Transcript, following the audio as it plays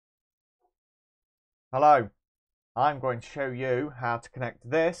Hello, I'm going to show you how to connect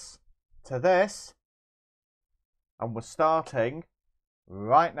this to this, and we're starting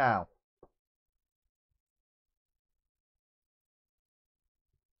right now.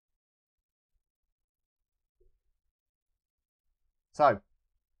 So,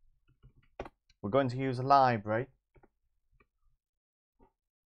 we're going to use a library,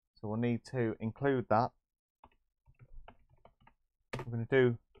 so we'll need to include that. We're going to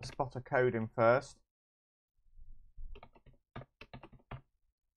do the spotter coding first,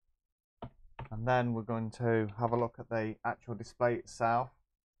 and then we're going to have a look at the actual display itself,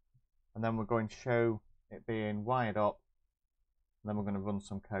 and then we're going to show it being wired up, and then we're going to run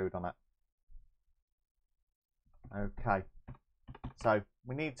some code on it. Okay, so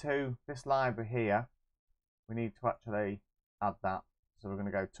we need to, this library here, we need to actually add that. So we're going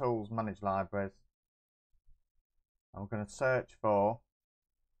to go Tools, Manage Libraries, and we're going to search for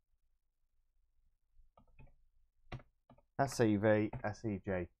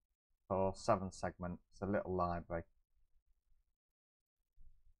SEG for 7 segment. It's a little library.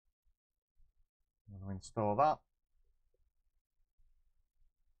 I'm going to install that.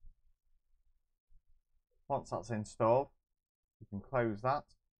 Once that's installed, you can close that.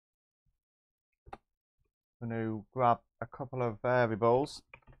 I'm going to grab a couple of variables.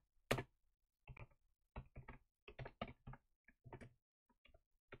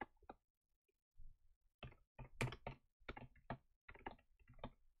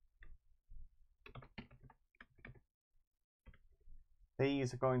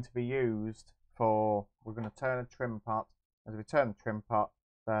 These are going to be used for, we're going to turn a trim pot. As we turn the trim pot,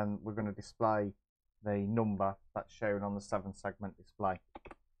 then we're going to display the number that's shown on the 7 segment display.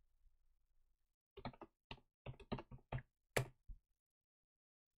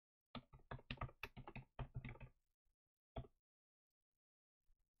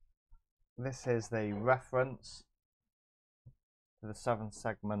 This is the reference to the 7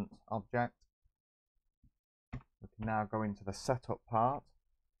 segment object. We can now go into the setup part.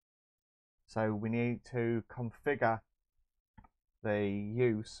 So we need to configure the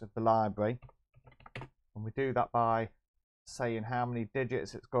use of the library, and we do that by saying how many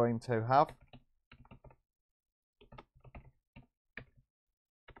digits it's going to have.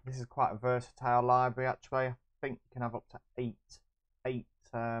 This is quite a versatile library actually. I think you can have up to eight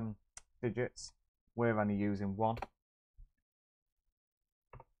digits. We're only using 1.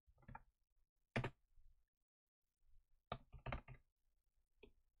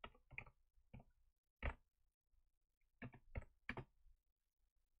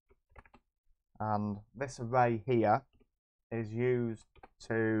 And this array here is used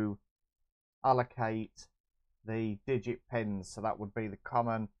to allocate the digit pins. So that would be the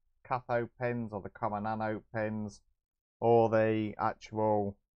common cathode pins or the common anode pins, or the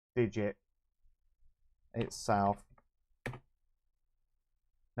actual digit itself.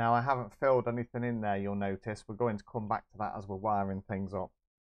 Now I haven't filled anything in there, you'll notice. We're going to come back to that as we're wiring things up.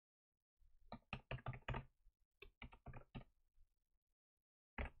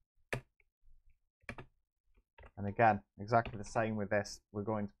 And again, exactly the same with this. We're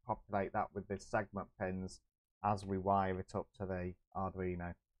going to populate that with the segment pins as we wire it up to the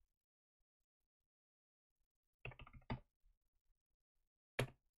Arduino.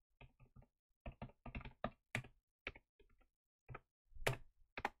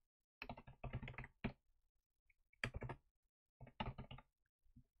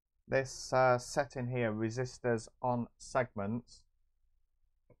 This setting here, resistors on segments,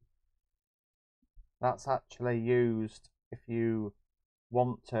 that's actually used if you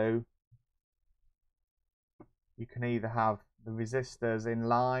want to. You can either have the resistors in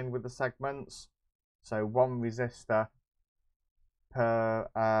line with the segments, so 1 resistor per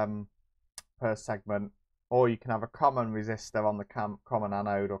segment, or you can have a common resistor on the common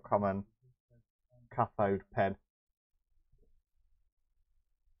anode or common cathode pin.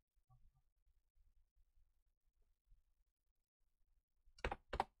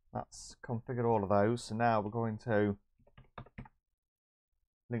 That's configured all of those. So now we're going to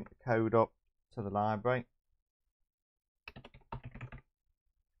link the code up to the library.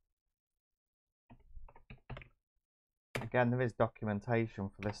 Again, there is documentation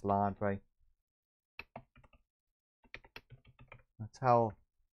for this library. I tell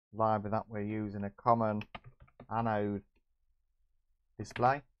the library that we're using a common anode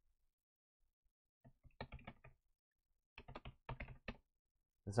display.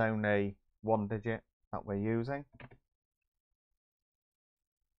 There's only 1 digit that we're using.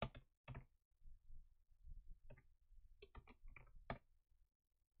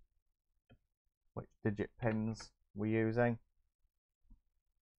 Which digit pins we're using.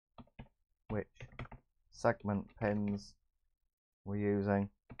 Which segment pins we're using.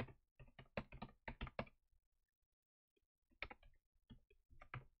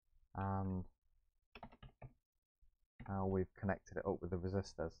 And how we've connected it up with the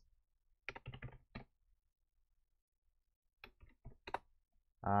resistors.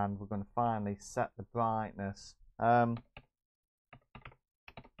 And we're going to finally set the brightness.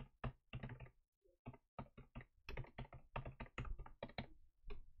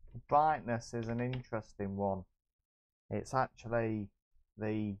 Brightness is an interesting one. It's actually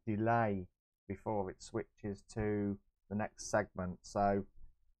the delay before it switches to the next segment, so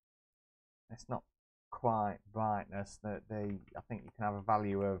it's not quite brightness. I think you can have a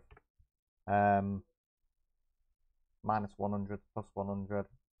value of minus 100, plus 100.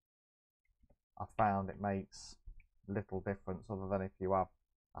 I found it makes little difference, other than if you have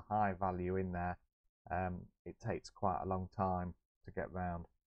a high value in there, it takes quite a long time to get round.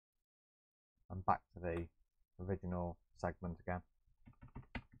 And back to the original segment again.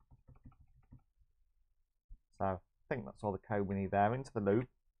 So I think that's all the code we need there into the loop.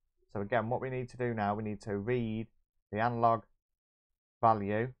 So again, what we need to do now, we need to read the analog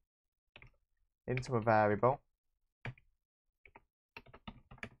value into a variable,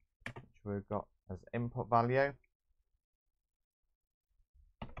 which we've got as input value.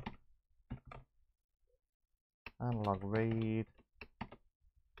 Analog read.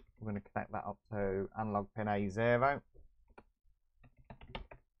 We're going to connect that up to analog pin A0.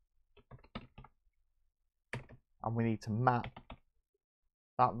 And we need to map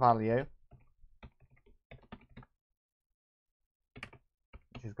that value,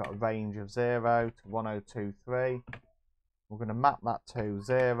 which has got a range of 0 to 1023. We're going to map that to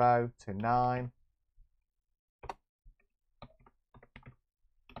 0 to 9.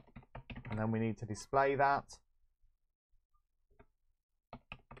 And then we need to display that.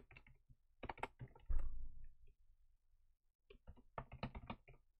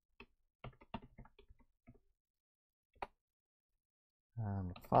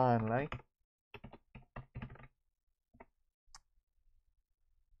 And finally,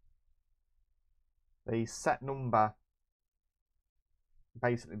 the set number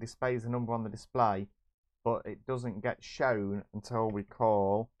basically displays the number on the display, but it doesn't get shown until we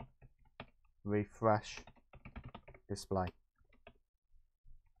call refresh display.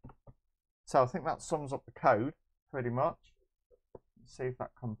 So I think that sums up the code pretty much. Let's see if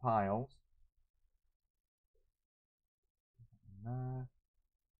that compiles. There.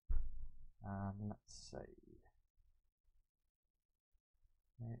 And let's see,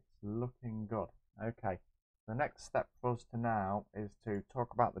 it's looking good. Okay, the next step for us to now is to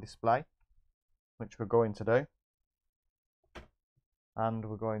talk about the display, which we're going to do, and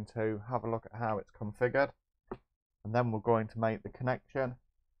we're going to have a look at how it's configured, and then we're going to make the connection.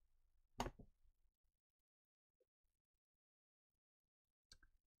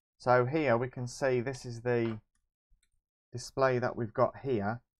 So here we can see this is the display that we've got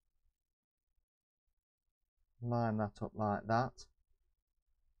here. Line that up like that.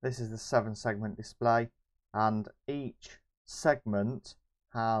 This is the 7-segment display, and each segment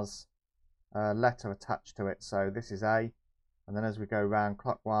has a letter attached to it. So this is A, and then as we go round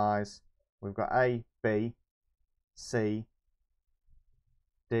clockwise, we've got A, B, C,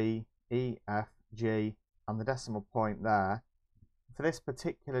 D, E, F, G, and the decimal point there. For this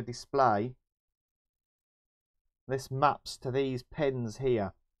particular display, this maps to these pins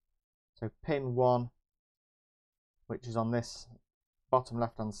here. So pin 1, which is on this bottom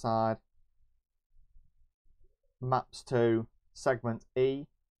left hand side, maps to segment E,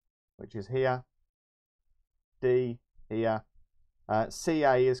 which is here, D here.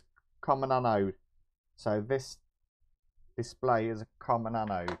 CA is common anode, so this display is a common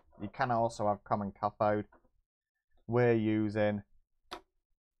anode. You can also have common cathode. We're using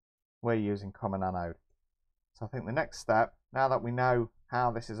common anode. So I think the next step, now that we know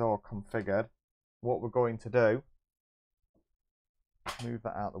how this is all configured, what we're going to do, move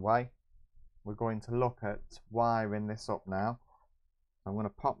that out of the way, we're going to look at wiring this up now. I'm going to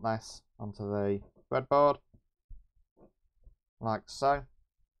pop this onto the breadboard like so.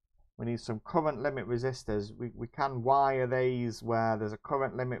 We need some current limit resistors. We can wire these where there's a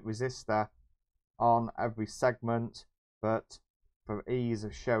current limit resistor on every segment, but for ease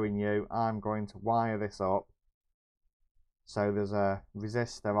of showing you, I'm going to wire this up so there's a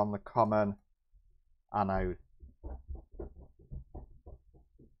resistor on the common anode.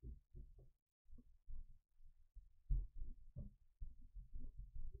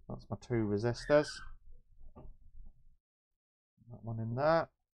 That's my 2 resistors. That one in there.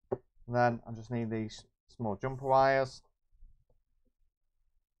 And then I just need these small jumper wires.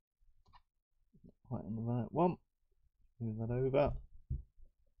 quite in the right one. Move that over.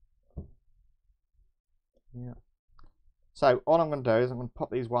 Yeah. So all I'm going to do is I'm going to pop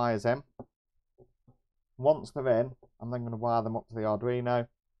these wires in. Once they're in, I'm then going to wire them up to the Arduino.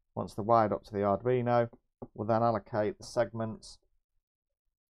 Once they're wired up to the Arduino, we'll then allocate the segments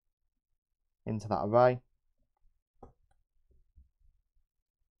into that array.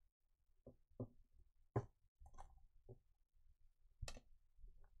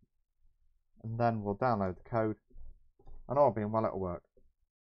 And then we'll download the code, and all being well, it'll work.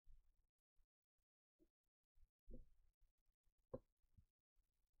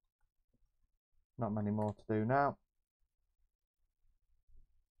 Not many more to do now.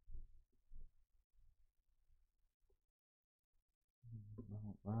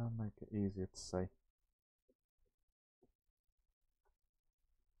 I'll make it easier to see.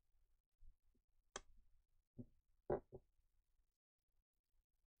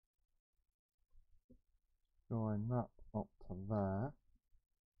 Join that up to there.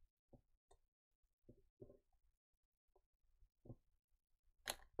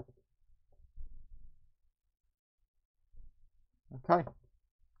 Okay,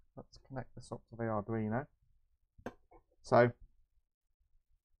 let's connect this up to the Arduino. So I'm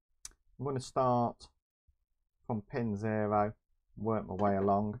going to start from pin 0, work my way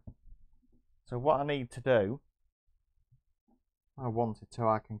along. So what I need to do, if I wanted to,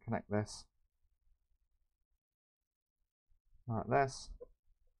 I can connect this like this.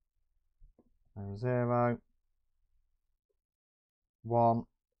 So 0, 1,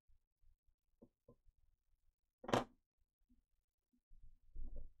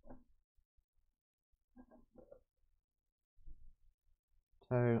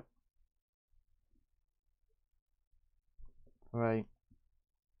 2, 3,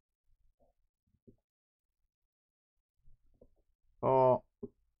 4,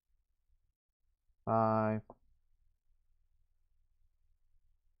 5,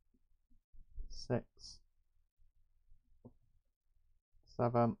 6,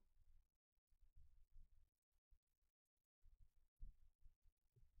 7,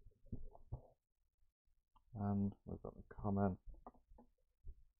 8, and we've got the common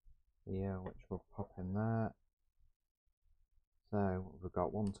here, which we'll pop in there. So we've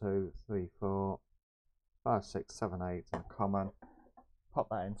got 1, 2, 3, 4, 5, 6, 7, 8, and common. Pop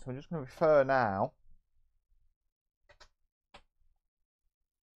that in. So I'm just going to refer now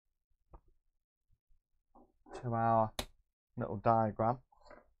to our little diagram.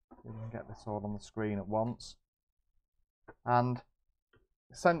 We can get this all on the screen at once. And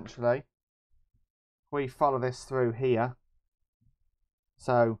essentially, we follow this through here.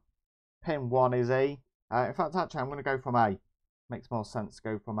 So pin 1 is E. In fact, actually, I'm going to go from A. Makes more sense to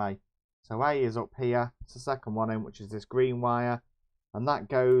go from A. So A is up here. It's the second one in, which is this green wire. And that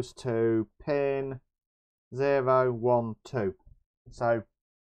goes to pin 0, 1, 2. So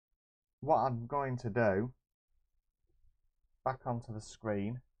what I'm going to do, back onto the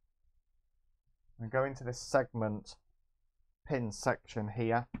screen, I'm going to go into this segment pin section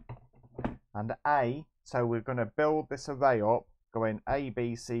here. And A, so we're going to build this array up, going A,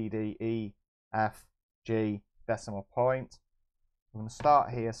 B, C, D, E, F, G, decimal point. I'm going to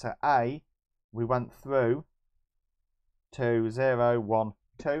start here. So A, we went through to 0, 1,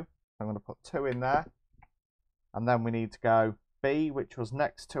 2. I'm going to put 2 in there. And then we need to go B, which was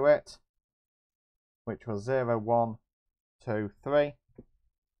next to it, which was 0, 1, 2, 3.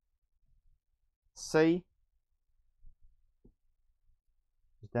 C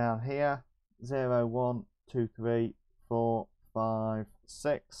is down here, 0, 1, 2, 3, 4, 5,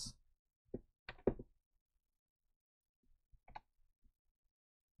 6.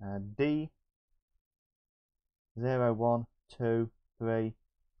 And D, 0, 1, 2, 3,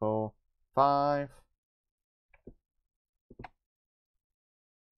 4, 5.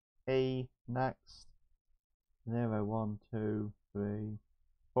 E next, 0, 1, 2, 3,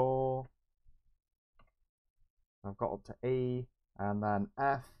 4. I've got up to E, and then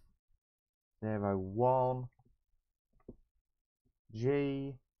F, 0, 1,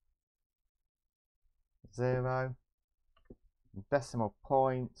 G, 0, decimal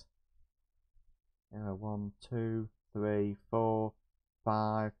point, 0, 1, 2, 3, 4,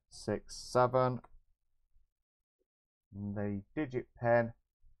 5, 6, 7. And the digit pin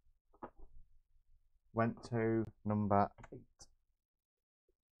went to number 8.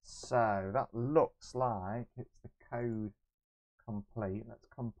 So that looks like it's the code complete. Let's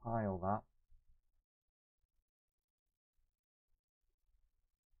compile that.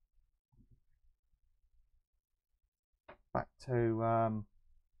 Back to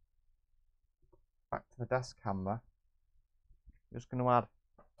the desk camera. I'm just going to add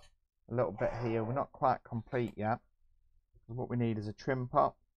a little bit here. We're not quite complete yet. What we need is a trim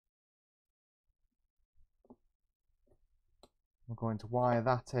pot. We're going to wire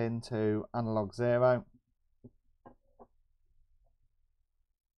that into analog 0.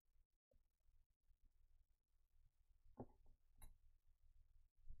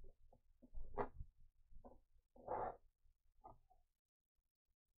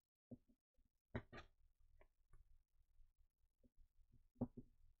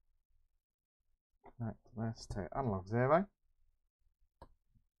 Connect this to analog 0.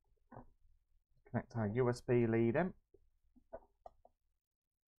 Connect our USB lead in.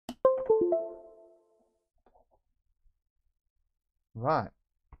 Right.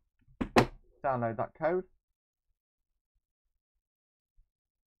 Download that code.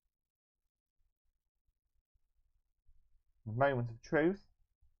 A moment of truth.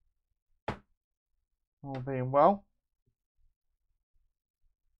 All being well.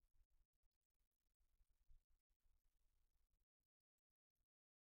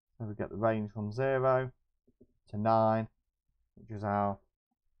 So we get the range from 0 to 9, which is our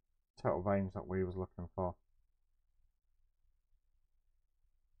total range that we was looking for.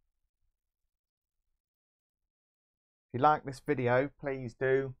 If you like this video, please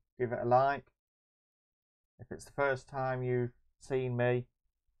do give it a like. If it's the first time you've seen me,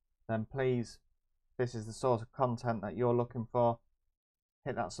 then please, this is the sort of content that you're looking for.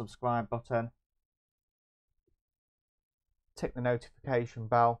 Hit that subscribe button. Tick the notification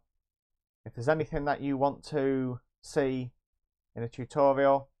bell. If there's anything that you want to see in a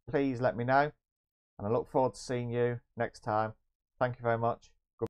tutorial, please let me know. And I look forward to seeing you next time. Thank you very much.